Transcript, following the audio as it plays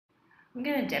I'm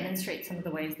going to demonstrate some of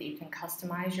the ways that you can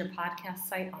customize your podcast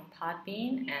site on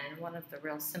Podbean, and one of the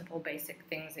real simple basic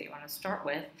things that you want to start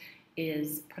with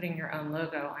is putting your own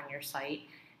logo on your site,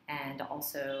 and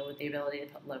also the ability to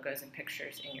put logos and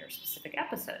pictures in your specific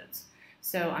episodes.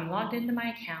 So I'm logged into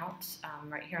my account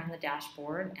right here on the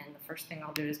dashboard, and the first thing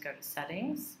I'll do is go to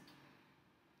Settings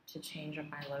to change up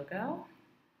my logo.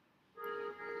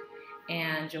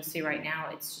 And you'll see right now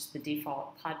it's just the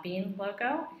default Podbean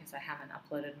logo because I haven't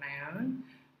uploaded my own.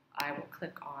 I will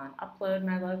click on Upload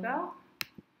my logo,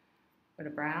 go to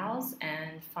Browse,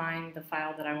 and find the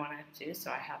file that I want to do. So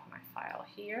I have my file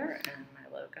here and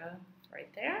my logo right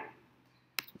there.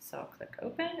 So I'll click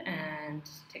Open and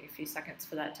take a few seconds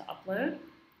for that to upload.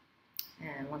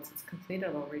 And once it's completed,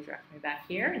 it'll redirect me back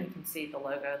here, and you can see the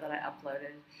logo that I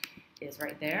uploaded is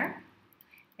right there.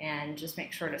 And just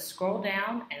make sure to scroll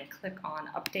down and click on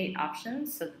Update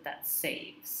Options so that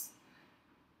saves.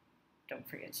 Don't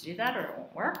forget to do that or it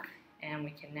won't work. And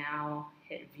we can now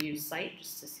hit View Site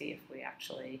just to see if we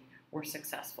actually were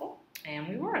successful. And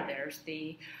we were. There's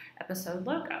the episode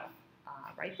logo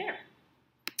right there.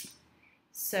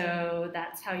 So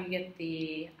that's how you get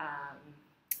the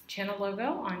channel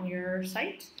logo on your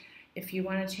site. If you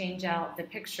want to change out the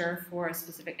picture for a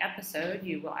specific episode,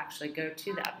 you will actually go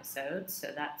to the episode.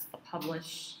 So that's the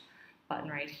Publish button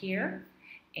right here.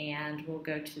 And we'll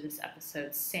go to this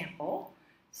episode sample.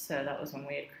 So that was one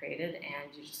we had created.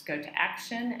 And you just go to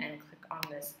Action and click on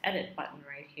this Edit button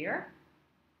right here.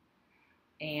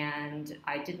 And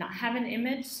I did not have an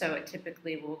image, so it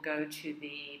typically will go to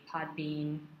the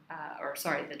Podbean,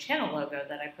 the channel logo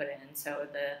that I put in. So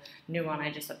the new one I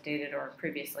just updated, or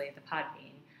previously the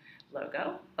Podbean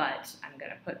logo, but I'm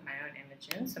going to put my own image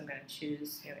in. So I'm going to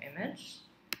choose New Image,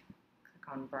 click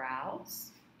on Browse,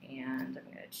 and I'm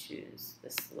going to choose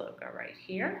this logo right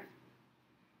here,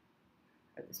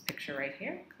 or this picture right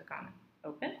here. Click on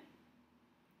Open.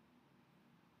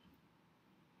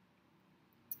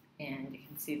 And you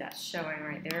can see that showing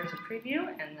right there as a preview,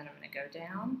 and then I'm going to go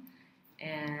down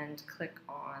and click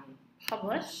on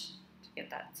Publish to get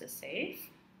that to save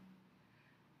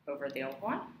over the old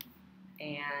one.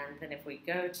 And then if we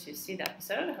go to see the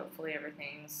episode, hopefully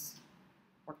everything's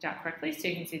worked out correctly. So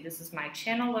you can see this is my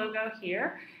channel logo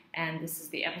here, and this is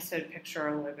the episode picture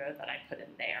or logo that I put in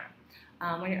there.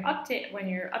 When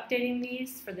you're updating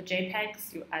these for the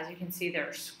JPEGs, as you can see,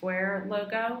 they're square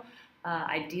logo.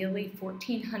 Ideally,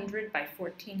 1400 by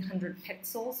 1400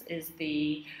 pixels is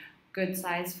the good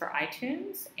size for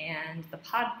iTunes, and the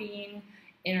Podbean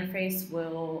interface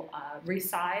will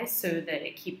resize so that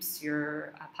it keeps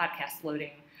your podcast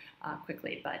loading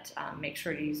quickly, but make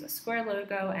sure to use a square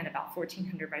logo, and about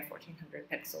 1400 by 1400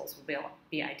 pixels will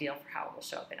be ideal for how it will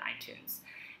show up in iTunes.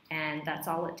 And that's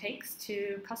all it takes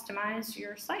to customize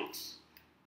your site.